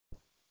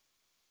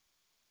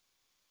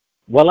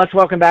Well, let's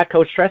welcome back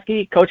Coach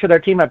Tresky. Coach, with our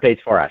team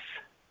updates for us.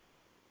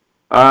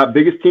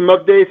 Biggest team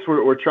updates,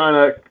 we're trying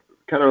to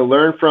kind of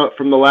learn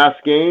from the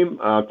last game,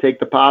 take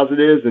the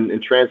positives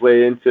and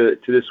translate it into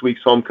this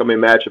week's homecoming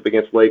matchup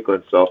against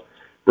Lakeland. So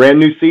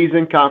brand new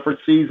season, conference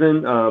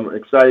season.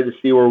 Excited to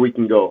see where we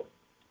can go.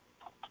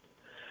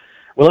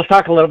 Well, let's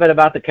talk a little bit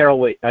about the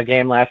Carroll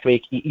game last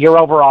week. Your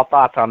overall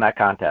thoughts on that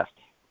contest?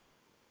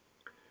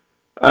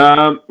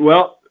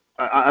 Well,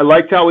 I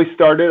liked how we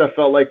started. I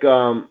felt like,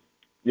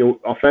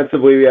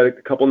 offensively we had a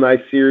couple nice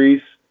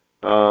series.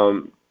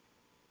 Really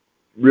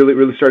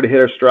started to hit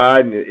our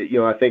stride,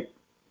 and I think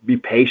be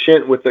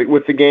patient with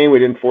the game. We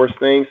didn't force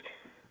things.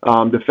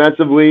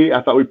 Defensively,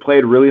 I thought we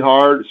played really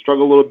hard.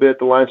 Struggled a little bit at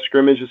the line of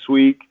scrimmage this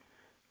week.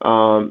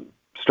 As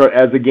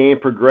the game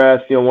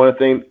progressed, one of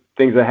the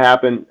things that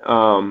happened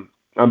on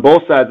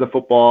both sides of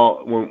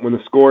football when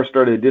the score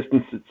started to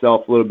distance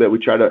itself a little bit, we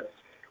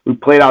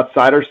played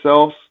outside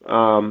ourselves,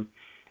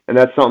 and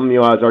that's something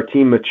as our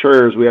team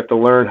matures, we have to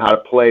learn how to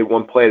play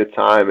one play at a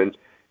time. And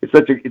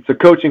it's a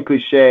coaching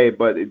cliche,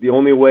 but the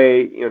only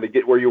way to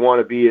get where you want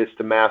to be is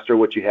to master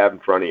what you have in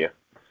front of you.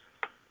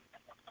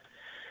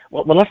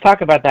 Well, let's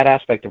talk about that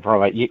aspect of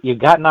it. You've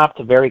gotten off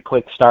to very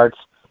quick starts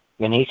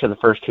in each of the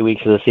first 2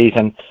 weeks of the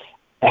season.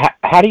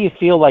 How do you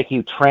feel like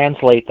you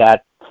translate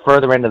that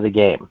further into the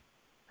game?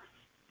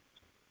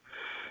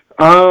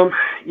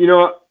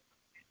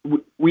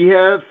 We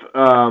have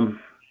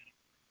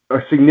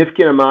a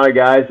significant amount of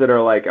guys that are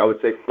I would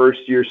say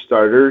first-year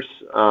starters.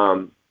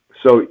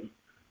 So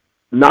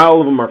not all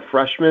of them are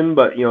freshmen,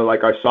 but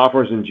our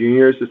sophomores and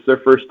juniors, it's their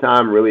first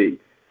time really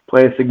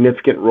playing a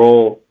significant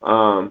role.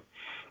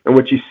 And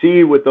what you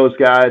see with those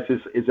guys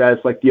is as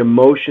the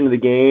emotion of the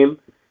game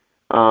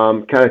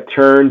kind of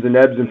turns and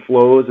ebbs and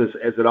flows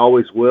as it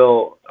always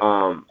will.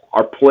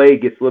 Our play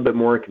gets a little bit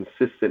more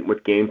inconsistent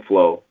with game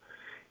flow.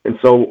 And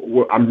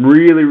so I'm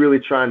really, really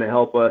trying to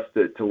help us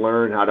to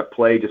learn how to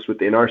play just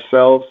within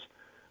ourselves.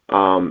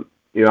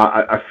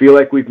 I feel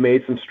like we've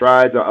made some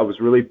strides. I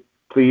was really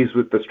pleased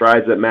with the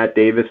strides that Matt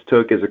Davis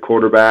took as a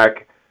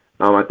quarterback.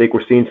 I think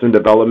we're seeing some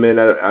development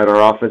at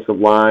our offensive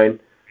line.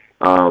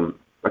 I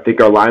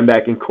think our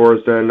linebacking core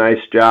has done a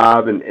nice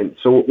job, and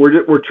so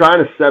we're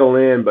trying to settle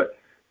in. But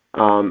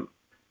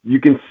you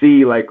can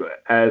see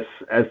as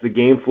the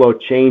game flow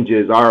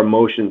changes, our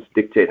emotions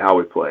dictate how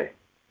we play.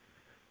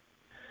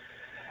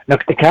 Now,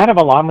 kind of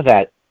along with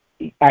that,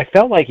 I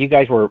felt like you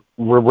guys were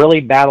really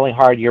battling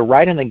hard. You're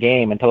right in the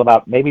game until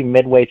about maybe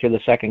midway through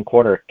the second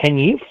quarter. Can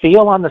you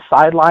feel on the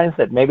sidelines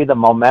that maybe the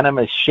momentum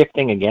is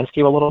shifting against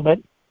you a little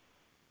bit?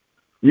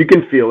 You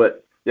can feel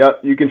it. Yeah,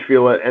 you can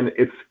feel it, and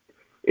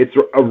it's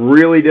a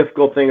really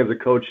difficult thing as a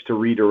coach to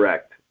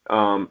redirect,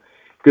 because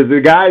the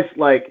guys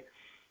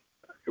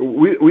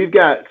we've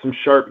got some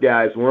sharp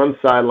guys. We're on the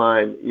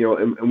sideline,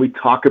 and we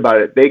talk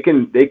about it. They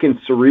can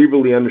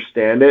cerebrally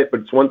understand it,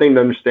 but it's one thing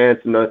to understand.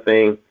 It's another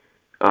thing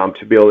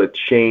to be able to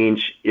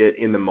change it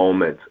in the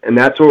moment, and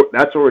that's what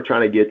we're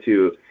trying to get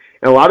to.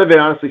 And a lot of it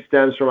honestly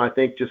stems from, I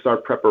think, just our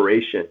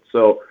preparation.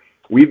 So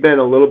we've been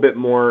a little bit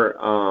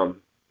more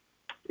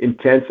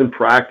intense in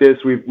practice.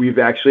 We've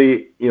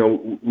actually,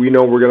 we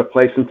know we're going to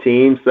play some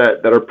teams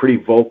that are pretty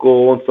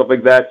vocal and stuff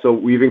like that. So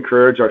we've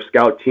encouraged our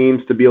scout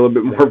teams to be a little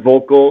bit more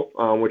vocal,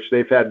 which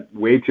they've had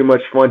way too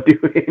much fun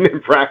doing in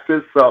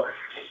practice. So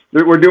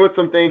we're doing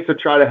some things to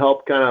try to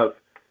help kind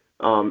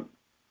of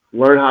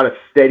learn how to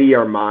steady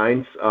our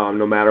minds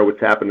no matter what's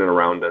happening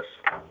around us.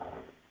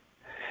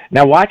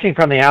 Now, watching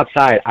from the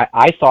outside,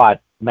 I thought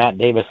Matt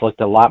Davis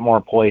looked a lot more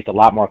poised, a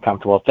lot more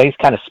comfortable. Things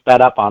kind of sped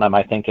up on him,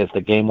 I think, as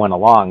the game went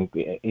along,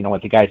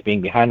 with the guys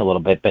being behind a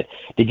little bit. But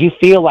did you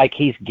feel like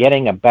he's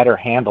getting a better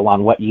handle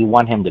on what you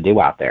want him to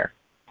do out there?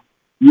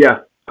 Yeah,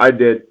 I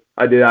did.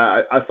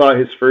 I thought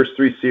his first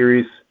three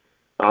series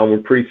were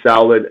pretty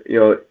solid.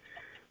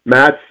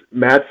 Matt's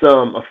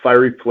a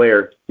fiery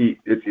player.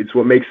 It's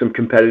what makes him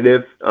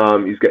competitive.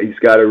 He's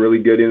got a really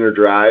good inner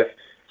drive.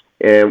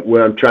 And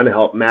what I'm trying to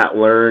help Matt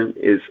learn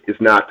is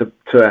not to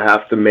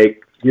have to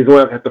make. He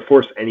doesn't have to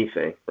force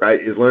anything, right?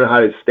 He's learning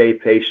how to stay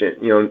patient.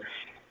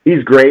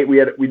 He's great.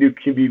 We do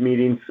QB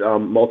meetings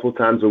multiple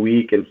times a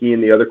week, and he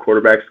and the other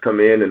quarterbacks come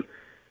in, and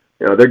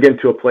they're getting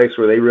to a place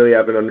where they really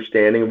have an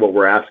understanding of what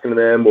we're asking of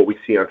them, what we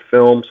see on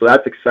film. So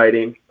that's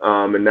exciting.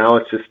 And now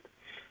it's just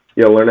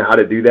learning how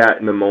to do that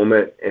in the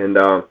moment. And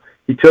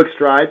he took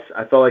strides.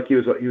 I felt like he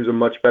was a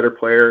much better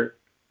player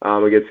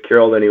against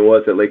Carroll than he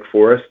was at Lake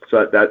Forest.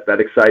 So that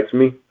excites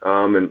me.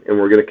 And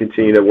we're going to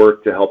continue to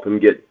work to help him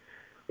get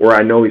where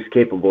I know he's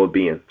capable of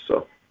being.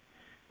 So,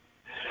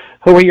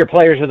 who were your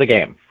players of the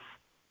game?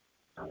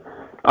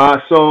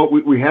 So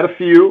we had a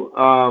few.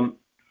 I'll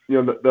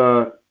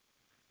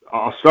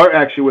start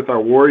actually with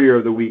our Warrior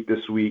of the Week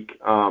this week.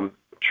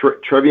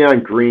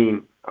 Trevion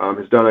Green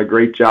has done a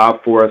great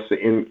job for us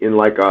in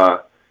like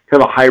a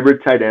kind of a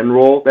hybrid tight end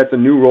role. That's a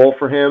new role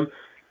for him.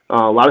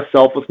 A lot of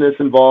selflessness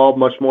involved,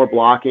 much more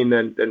blocking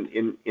than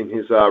in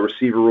his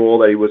receiver role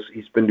that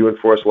he's been doing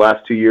for us the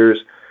last 2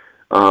 years.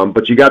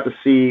 But you got to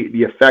see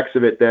the effects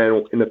of it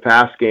then in the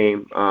pass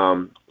game.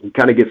 he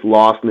kind of gets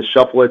lost in the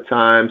shuffle at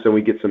times, and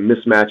we get some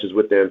mismatches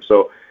with him.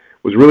 So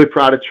was really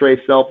proud of Trey's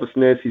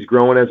selflessness. He's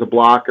growing as a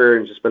blocker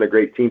and just been a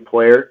great team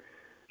player.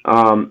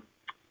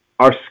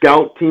 Our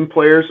scout team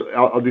players,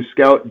 I'll do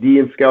Scout D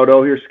and Scout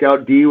O here.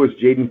 Scout D was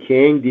Jaden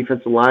King,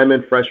 defensive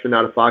lineman, freshman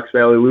out of Fox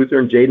Valley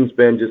Lutheran. Jaden's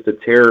been just a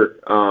terror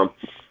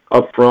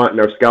up front,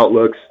 and our scout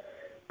looks.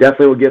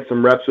 Definitely will get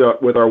some reps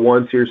with our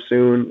ones here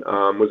soon.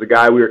 Was a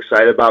guy we were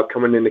excited about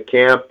coming into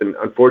camp, and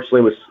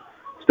unfortunately was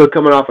still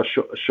coming off a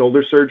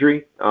shoulder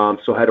surgery,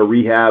 so had to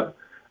rehab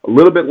a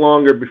little bit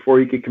longer before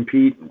he could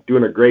compete.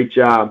 Doing a great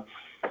job.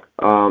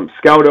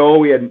 Scout O,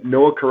 we had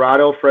Noah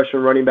Corrado,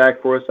 freshman running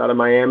back for us out of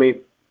Miami.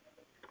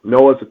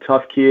 Noah's a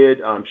tough kid,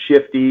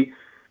 shifty,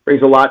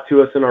 brings a lot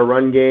to us in our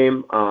run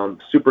game,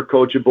 super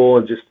coachable,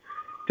 and just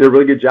did a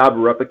really good job of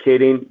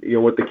replicating,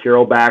 what the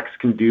Carroll backs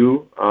can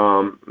do.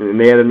 And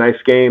they had a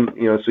nice game,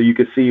 so you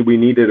could see we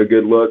needed a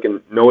good look, and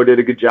Noah did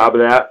a good job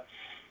of that.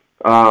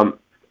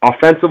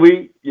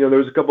 Offensively, there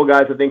was a couple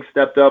guys I think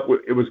stepped up.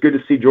 It was good to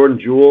see Jordan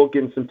Jewell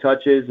getting some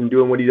touches and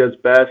doing what he does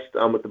best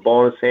with the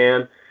ball in his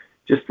hand.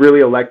 Just really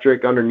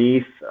electric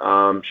underneath,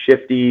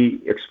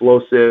 shifty,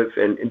 explosive,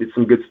 and did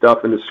some good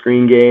stuff in the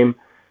screen game.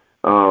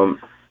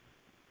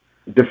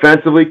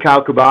 Defensively,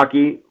 Kyle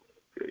Kubaki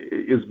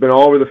has been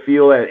all over the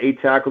field at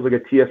 8 tackles like a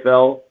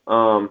TFL.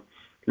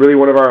 Really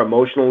one of our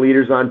emotional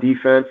leaders on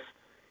defense,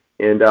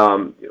 and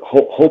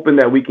hoping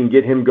that we can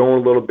get him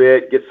going a little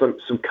bit, get some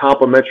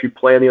complimentary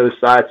play on the other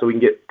side so we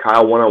can get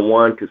Kyle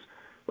one-on-one, because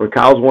when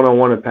Kyle's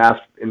one-on-one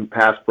in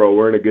pass pro,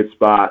 we're in a good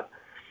spot.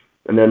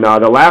 And then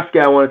the last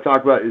guy I want to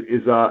talk about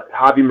is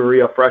Javi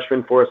Maria,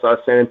 freshman for us out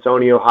of San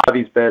Antonio.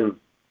 Javi's been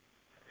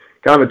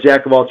kind of a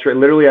jack of all trades.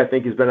 Literally, I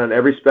think he's been on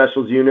every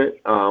specials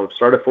unit.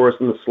 Started for us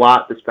in the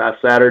slot this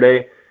past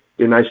Saturday.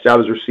 Did a nice job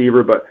as a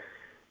receiver, but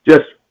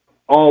just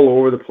all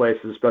over the place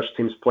as a special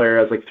teams player.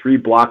 Has like 3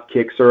 block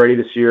kicks already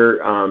this year.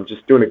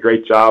 Just doing a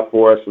great job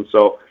for us. And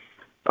so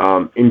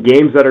in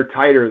games that are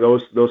tighter,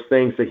 those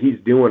things that he's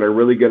doing are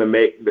really going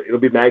to it'll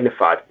be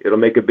magnified. It'll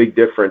make a big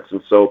difference.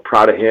 And so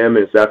proud of him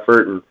and his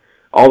effort and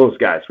all those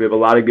guys. We have a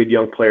lot of good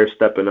young players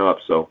stepping up.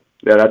 So,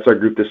 yeah, that's our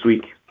group this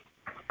week.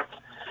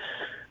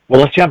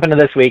 Well, let's jump into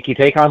this week. You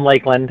take on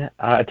Lakeland,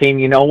 a team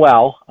you know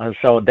well.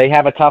 So they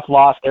have a tough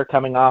loss they're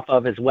coming off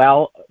of as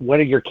well. What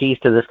are your keys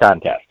to this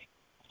contest?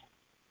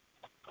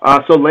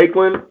 So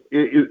Lakeland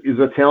is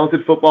a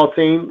talented football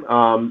team.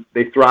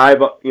 They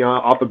thrive,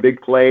 off of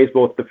big plays,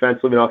 both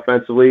defensively and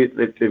offensively.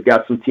 They've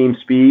got some team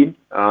speed.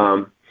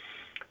 So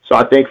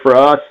I think for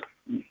us,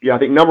 I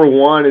think number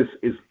one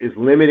is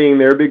limiting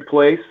their big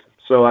plays.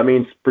 So that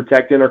means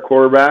protecting our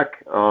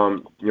quarterback.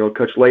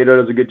 Coach Leda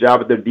does a good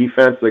job at their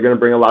defense. They're going to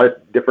bring a lot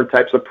of different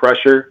types of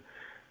pressure,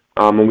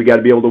 and we got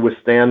to be able to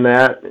withstand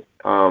that.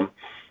 I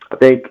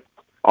think,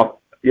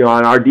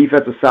 on our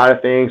defensive side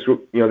of things,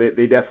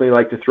 they definitely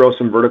like to throw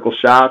some vertical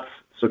shots.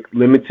 So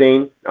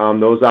limiting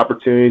those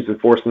opportunities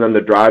and forcing them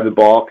to drive the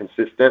ball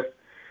consistent.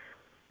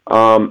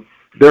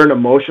 They're an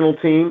emotional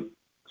team.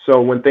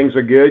 So when things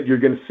are good, you're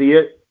going to see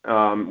it.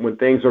 When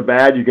things are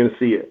bad, you're going to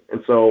see it.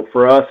 And so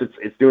for us,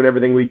 it's doing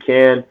everything we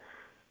can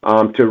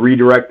to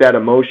redirect that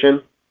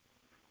emotion.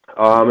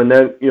 And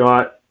then,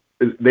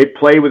 they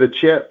play with a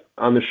chip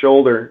on the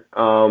shoulder,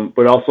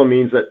 but also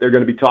means that they're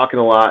going to be talking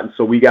a lot. And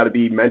so we got to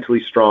be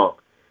mentally strong.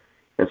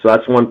 And so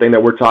that's one thing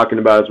that we're talking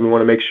about is we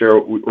want to make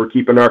sure we're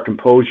keeping our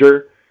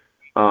composure.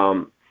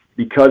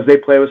 Because they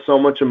play with so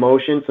much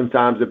emotion,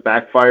 sometimes it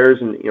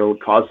backfires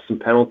and, causes some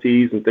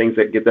penalties and things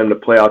that get them to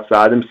play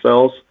outside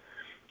themselves.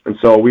 And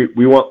so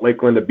we want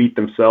Lakeland to beat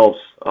themselves,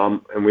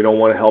 and we don't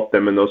want to help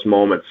them in those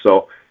moments.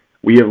 So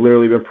we have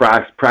literally been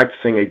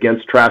practicing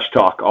against trash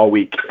talk all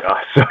week,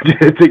 so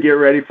to get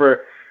ready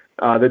for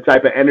the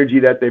type of energy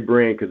that they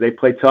bring, because they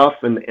play tough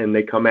and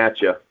they come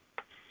at you.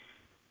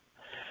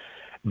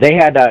 They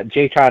had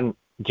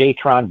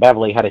Jatron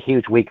Beverly had a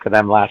huge week for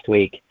them last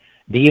week.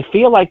 Do you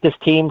feel like this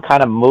team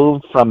kind of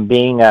moved from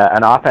being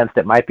an offense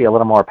that might be a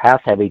little more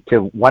pass-heavy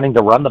to wanting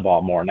to run the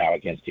ball more now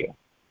against you?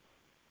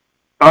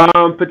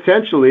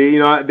 Potentially,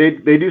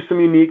 they do some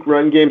unique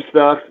run game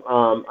stuff.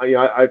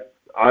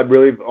 I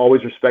really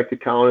always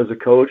respected Colin as a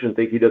coach and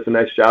think he does a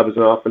nice job as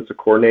an offensive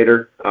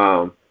coordinator.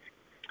 And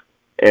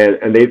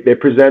they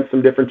present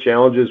some different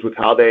challenges with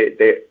how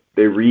they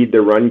read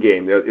the run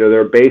game.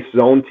 They're a base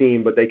zone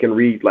team, but they can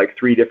read like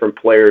 3 different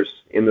players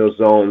in those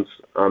zones.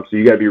 So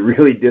you got to be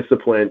really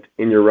disciplined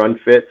in your run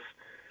fits.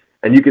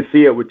 And you can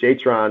see it with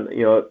Jatron.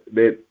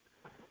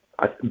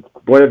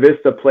 Buena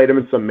Vista played them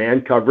in some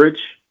man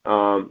coverage.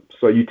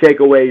 So you take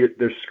away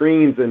their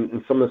screens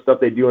and some of the stuff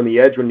they do on the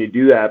edge when you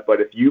do that.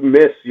 But if you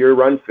miss your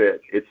run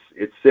fit, it's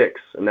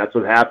 6, and that's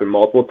what happened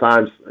multiple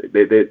times.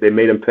 They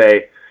made them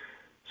pay.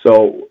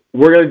 So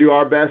we're going to do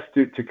our best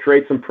to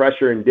create some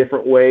pressure in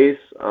different ways,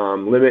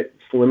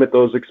 limit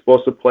those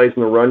explosive plays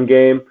in the run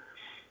game.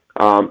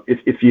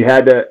 If you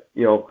had to,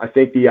 I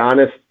think the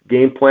honest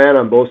game plan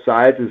on both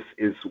sides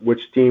is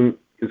which team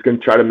is going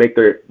to try to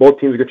both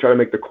teams are going to try to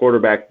make the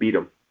quarterback beat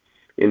them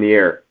in the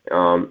air,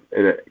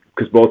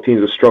 because both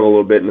teams have struggled a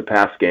little bit in the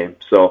pass game.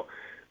 So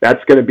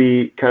that's going to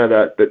be kind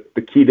of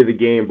the key to the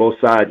game. Both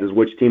sides is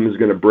which team is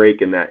going to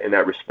break in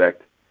that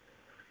respect.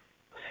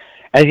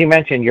 As you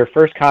mentioned, your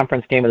first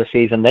conference game of the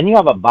season, then you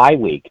have a bye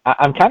week.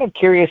 I'm kind of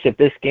curious if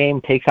this game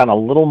takes on a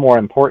little more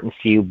importance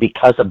to you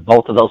because of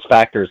both of those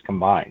factors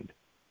combined.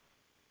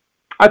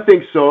 I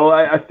think so.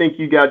 I think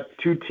you got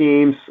two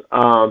teams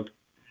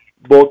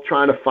both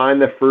trying to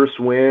find their first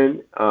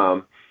win,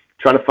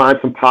 trying to find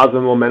some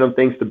positive momentum,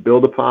 things to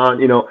build upon.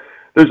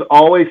 There's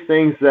always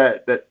things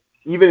that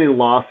even in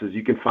losses,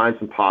 you can find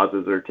some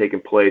positives that are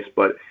taking place,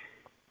 but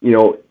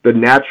the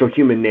natural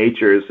human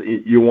nature is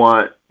you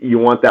want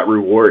that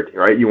reward,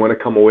 right? You want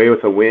to come away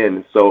with a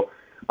win. So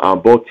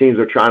both teams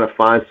are trying to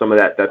find some of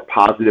that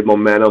positive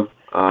momentum.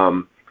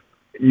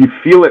 You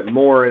feel it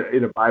more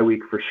in a bye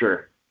week for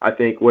sure. I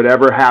think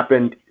whatever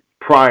happened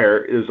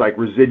prior is like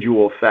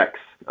residual effects.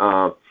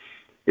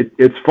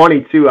 It's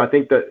funny too. I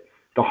think that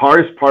the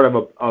hardest part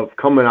of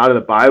coming out of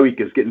the bye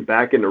week is getting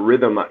back into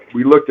rhythm.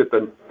 We looked at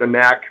the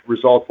NAC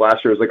results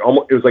last year. It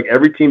was like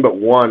every team but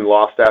one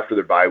lost after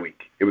their bye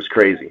week. It was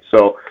crazy.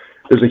 So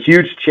there's a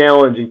huge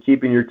challenge in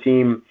keeping your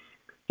team,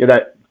 keeping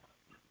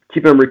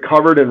them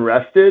recovered and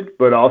rested,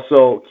 but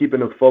also keeping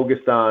them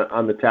focused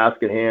on the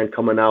task at hand,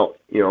 coming out,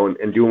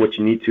 and doing what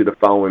you need to the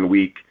following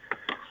week.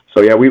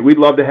 So yeah, we'd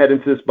love to head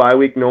into this bye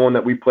week knowing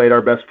that we played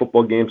our best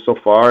football game so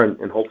far,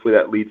 and hopefully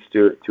that leads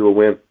to a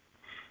win.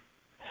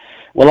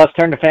 Well, let's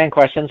turn to fan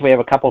questions. We have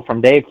a couple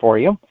from Dave for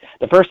you.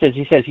 The first is,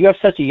 he says, you have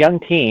such a young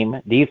team.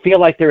 Do you feel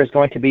like there is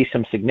going to be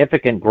some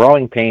significant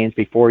growing pains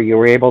before you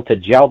were able to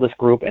gel this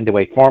group into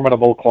a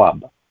formidable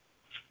club?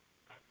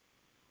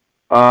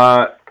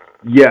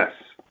 Yes.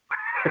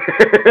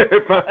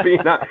 If I'm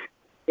being honest,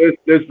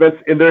 there's been,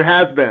 and there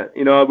has been.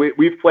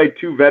 We've played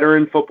two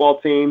veteran football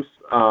teams,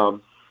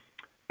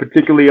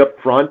 particularly up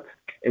front,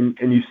 and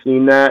you've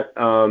seen that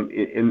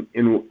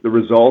in the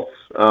results.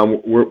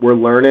 We're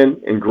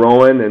learning and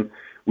growing, and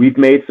we've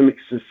made some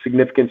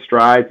significant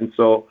strides. And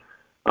so,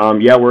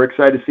 we're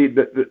excited to see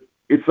that.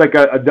 It's like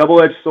a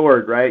double-edged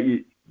sword, right?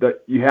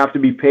 You have to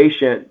be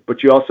patient,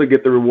 but you also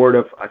get the reward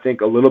of, I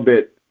think, a little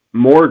bit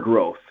more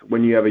growth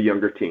when you have a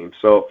younger team.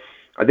 So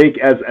I think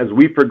as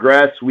we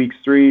progress, weeks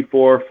 3,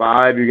 4,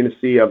 5, you're going to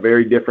see a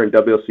very different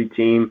WLC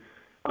team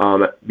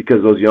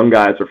because those young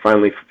guys are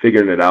finally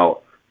figuring it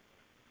out.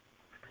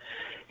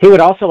 He would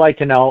also like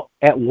to know,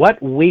 at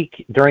what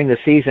week during the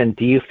season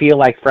do you feel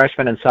like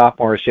freshmen and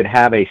sophomores should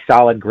have a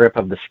solid grip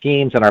of the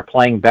schemes and are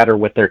playing better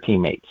with their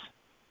teammates?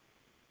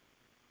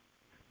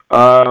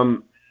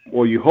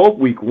 Well, you hope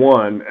week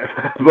 1,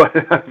 but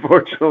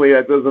unfortunately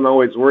that doesn't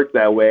always work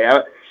that way.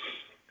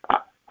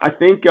 I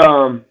think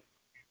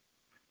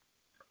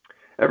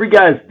every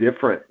guy is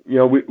different.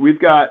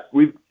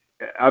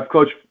 I've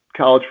coached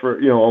college for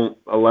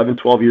 11,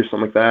 12 years,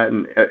 something like that,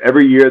 and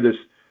every year there's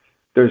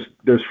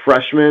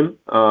freshmen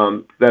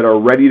that are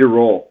ready to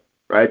roll,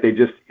 right?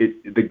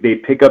 They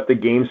pick up the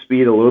game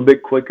speed a little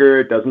bit quicker.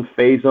 It doesn't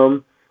phase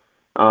them,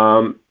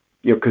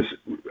 because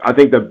I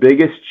think the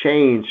biggest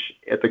change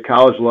at the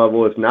college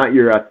level is not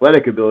your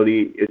athletic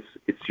ability;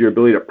 it's your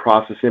ability to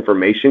process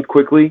information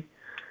quickly.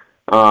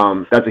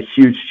 That's a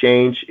huge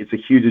change. It's a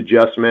huge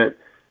adjustment.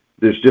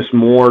 There's just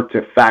more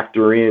to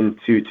factor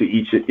into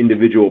each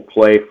individual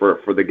play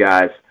for the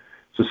guys.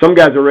 So some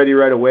guys are ready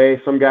right away.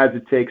 Some guys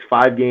it takes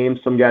 5 games.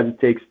 Some guys it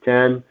takes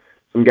 10.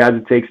 Some guys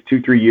it takes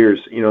 2-3 years.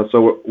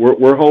 So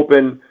we're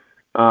hoping,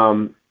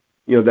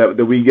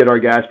 that we get our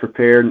guys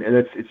prepared, and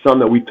it's something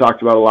that we've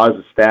talked about a lot as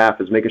a staff,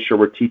 is making sure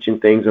we're teaching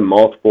things in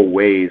multiple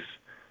ways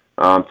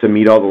to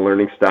meet all the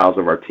learning styles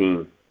of our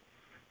team.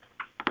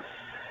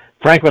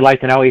 Frank would like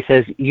to know, he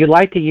says, you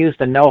like to use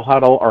the no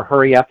huddle or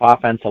hurry up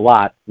offense a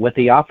lot. With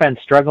the offense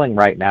struggling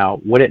right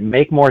now, would it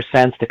make more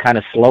sense to kind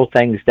of slow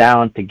things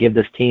down to give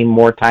this team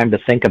more time to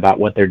think about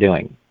what they're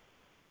doing?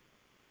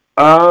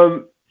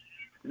 It's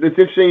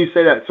interesting you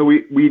say that. So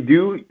we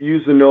do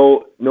use the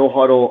no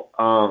huddle,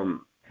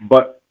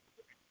 but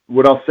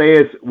what I'll say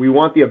is we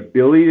want the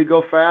ability to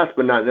go fast,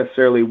 but not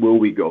necessarily will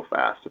we go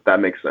fast, if that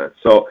makes sense.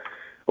 So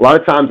a lot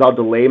of times I'll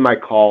delay my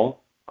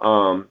call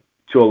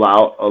to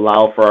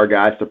allow for our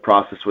guys to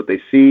process what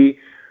they see,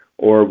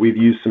 or we've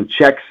used some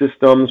check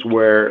systems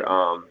where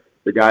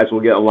the guys will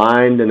get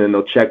aligned and then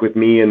they'll check with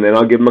me and then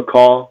I'll give them a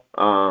call.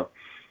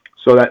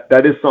 So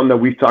that is something that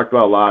we've talked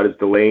about a lot, is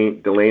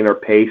delaying our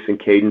pace and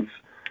cadence,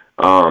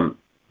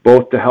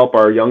 both to help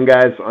our young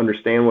guys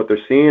understand what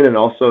they're seeing and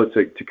also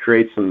to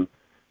create some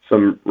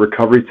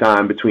recovery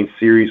time between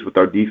series with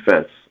our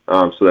defense,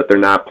 so that they're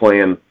not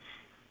playing,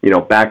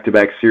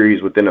 back-to-back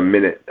series within a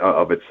minute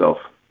of itself.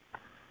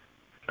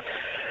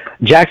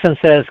 Jackson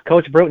says,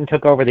 Coach Bruton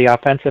took over the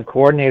offensive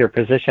coordinator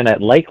position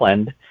at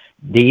Lakeland.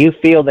 Do you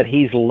feel that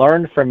he's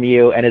learned from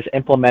you and is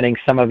implementing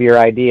some of your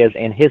ideas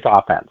in his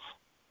offense?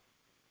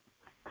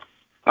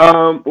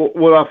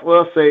 What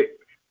I'll say,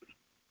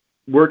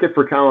 working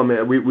for Colin,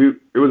 it was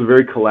a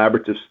very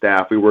collaborative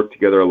staff. We worked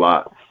together a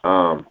lot.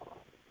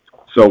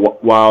 So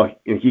while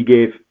he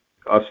gave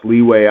us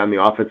leeway on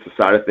the offensive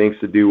side of things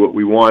to do what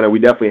we wanted, we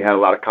definitely had a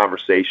lot of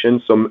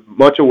conversations. So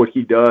much of what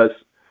he does,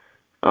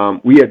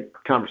 we had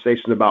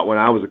conversations about when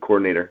I was a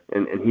coordinator,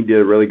 and he did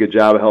a really good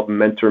job of helping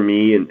mentor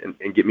me and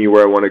get me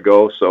where I want to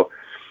go. So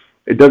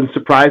it doesn't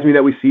surprise me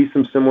that we see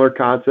some similar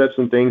concepts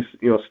and things,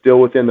 still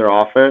within their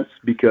offense,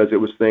 because it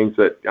was things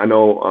that I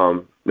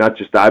know not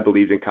just I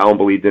believed in, Colin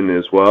believed in it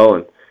as well.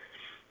 And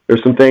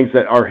there's some things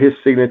that are his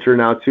signature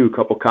now too, a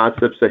couple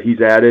concepts that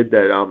he's added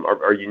that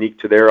are unique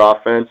to their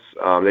offense.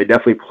 They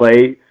definitely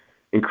play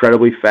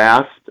incredibly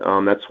fast.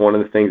 That's one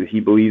of the things that he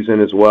believes in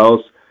as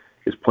well,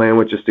 is playing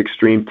with just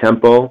extreme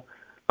tempo.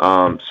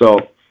 So,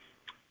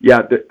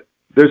 yeah,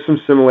 there's some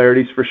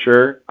similarities for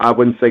sure. I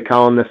wouldn't say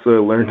Colin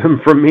necessarily learned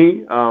them from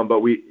me,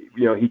 but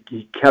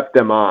he kept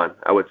them on,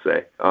 I would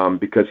say,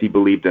 because he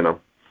believed in them.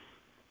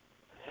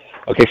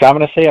 Okay, so I'm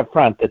going to say up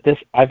front that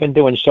I've been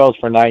doing shows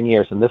for 9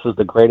 years, and this is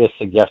the greatest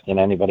suggestion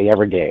anybody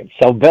ever gave.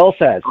 So Bill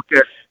says,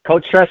 okay.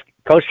 Coach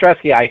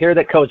Tresky, I hear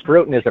that Coach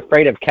Bruton is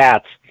afraid of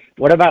cats.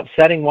 What about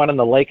setting one in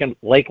the Lakeland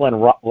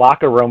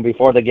locker room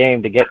before the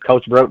game to get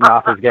Coach Bruton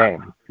off his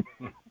game?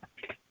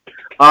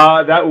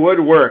 That would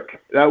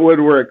work. That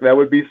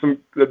would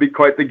be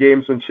quite the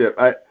gamesmanship.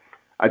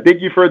 I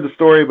think you've heard the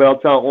story, but I'll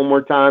tell it one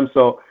more time.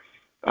 So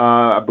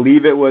I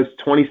believe it was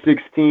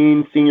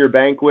 2016 senior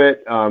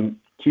banquet.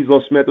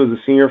 Keeslow Smith was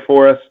a senior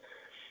for us.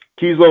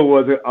 Keeslow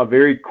was a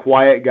very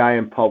quiet guy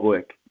in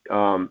public.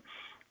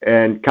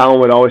 And Colin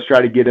would always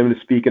try to get him to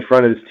speak in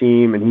front of his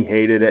team, and he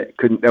hated it.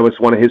 That was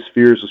one of his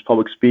fears, was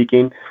public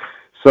speaking.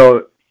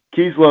 So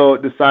Keeslow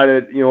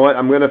decided, you know what,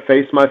 I'm going to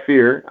face my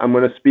fear. I'm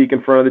going to speak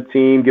in front of the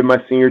team, give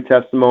my senior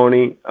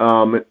testimony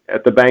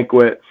at the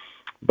banquet,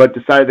 but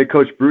decided that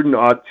Coach Bruton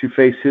ought to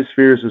face his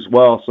fears as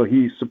well. So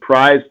he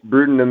surprised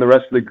Bruton and the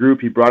rest of the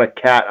group. He brought a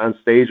cat on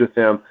stage with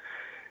him.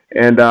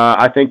 And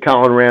I think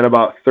Colin ran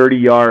about 30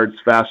 yards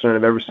faster than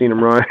I've ever seen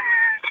him run.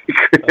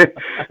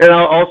 And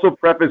I'll also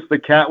preface, the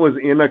cat was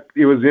in a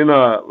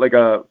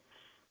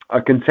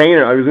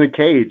container. I was in a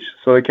cage,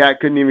 so the cat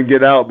couldn't even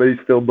get out, but he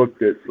still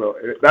booked it. So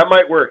that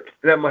might work.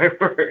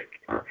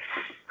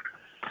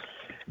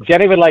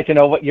 Jenny would like to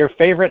know what your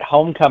favorite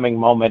homecoming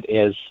moment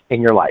is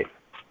in your life.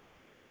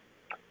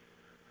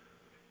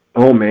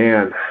 Oh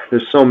man,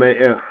 there's so many.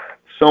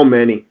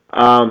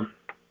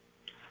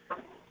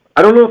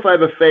 I don't know if I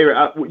have a favorite.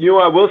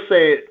 I will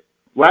say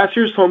last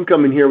year's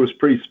homecoming here was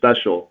pretty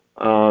special.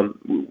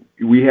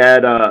 We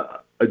had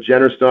a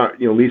generous,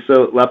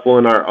 Lisa Leffel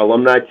and our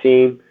alumni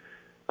team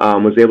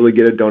was able to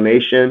get a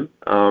donation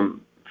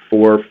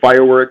for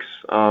fireworks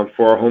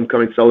for our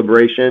homecoming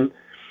celebration.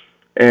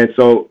 And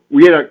so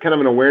we had a kind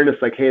of an awareness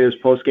like, hey, there's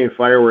post-game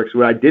fireworks.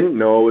 What I didn't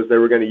know was they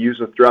were going to use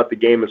them throughout the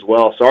game as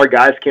well. So our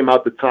guys came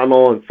out the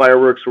tunnel and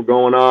fireworks were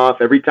going off.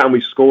 Every time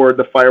we scored,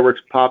 the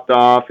fireworks popped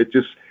off. It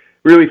just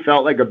really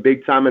felt like a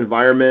big-time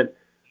environment.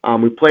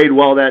 We played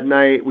well that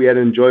night. We had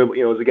an enjoyable,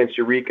 it was against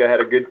Eureka, had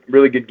a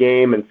really good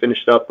game, and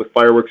finished up with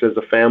fireworks as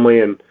a family,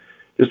 and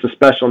just a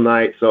special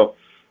night. So,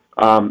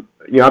 I've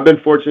been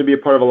fortunate to be a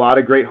part of a lot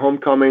of great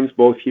homecomings,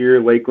 both here,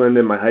 Lakeland,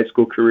 and my high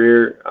school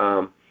career.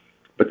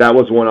 But that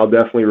was one I'll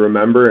definitely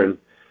remember, and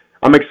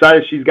I'm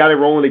excited. She's got it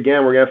rolling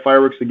again. We're going to have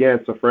fireworks again.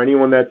 So for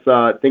anyone that's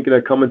thinking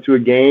of coming to a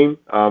game,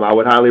 I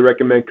would highly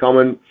recommend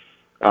coming.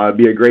 It'd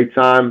be a great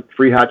time.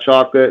 Free hot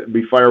chocolate. It'd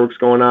be fireworks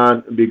going on.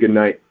 It'd be a good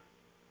night.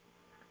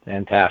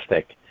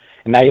 Fantastic.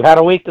 And now you've had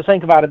a week to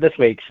think about it this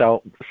week.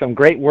 So some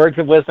great words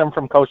of wisdom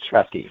from Coach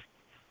Tresky.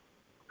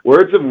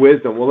 Words of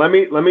wisdom. Well, let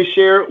me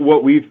share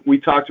what we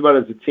talked about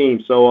as a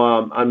team. So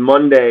on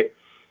Monday,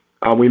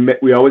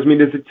 we always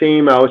meet as a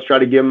team. I always try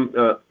to give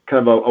them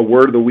kind of a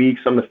word of the week,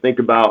 something to think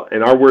about.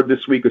 And our word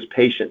this week was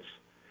patience.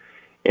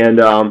 And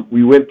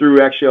we went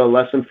through actually a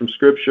lesson from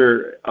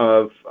Scripture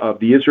of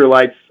the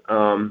Israelites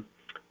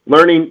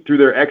learning through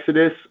their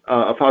exodus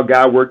of how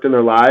God worked in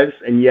their lives.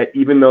 And yet,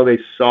 even though they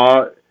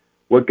saw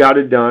what God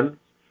had done,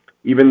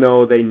 even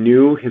though they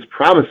knew His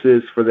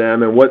promises for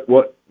them and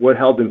what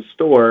held in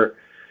store,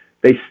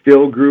 they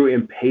still grew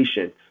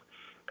impatient.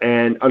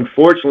 And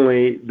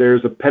unfortunately,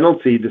 there's a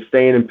penalty to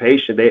staying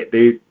impatient.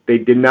 They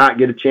did not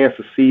get a chance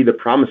to see the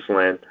promised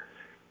land.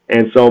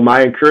 And so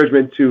my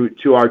encouragement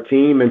to our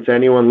team and to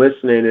anyone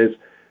listening is,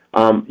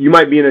 you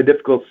might be in a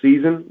difficult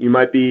season. You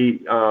might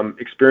be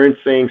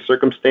experiencing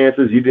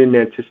circumstances you didn't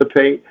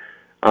anticipate.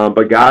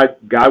 But God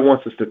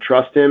wants us to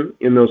trust Him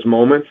in those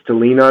moments, to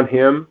lean on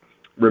Him,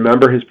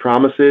 remember His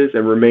promises,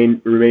 and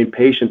remain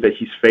patient that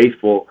He's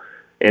faithful.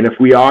 And if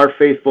we are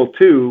faithful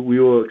too, we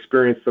will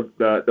experience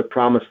the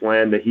promised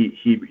land that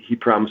He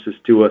promises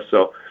to us.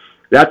 So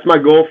that's my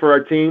goal for our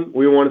team.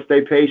 We want to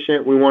stay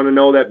patient. We want to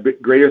know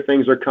that greater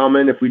things are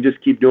coming if we just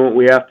keep doing what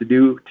we have to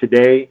do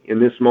today in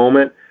this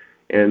moment.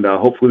 And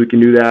hopefully we can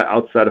do that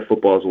outside of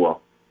football as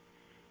well.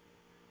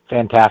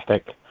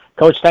 Fantastic.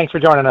 Coach, thanks for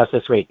joining us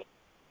this week.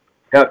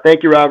 Yeah,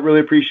 thank you, Rob.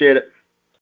 Really appreciate it.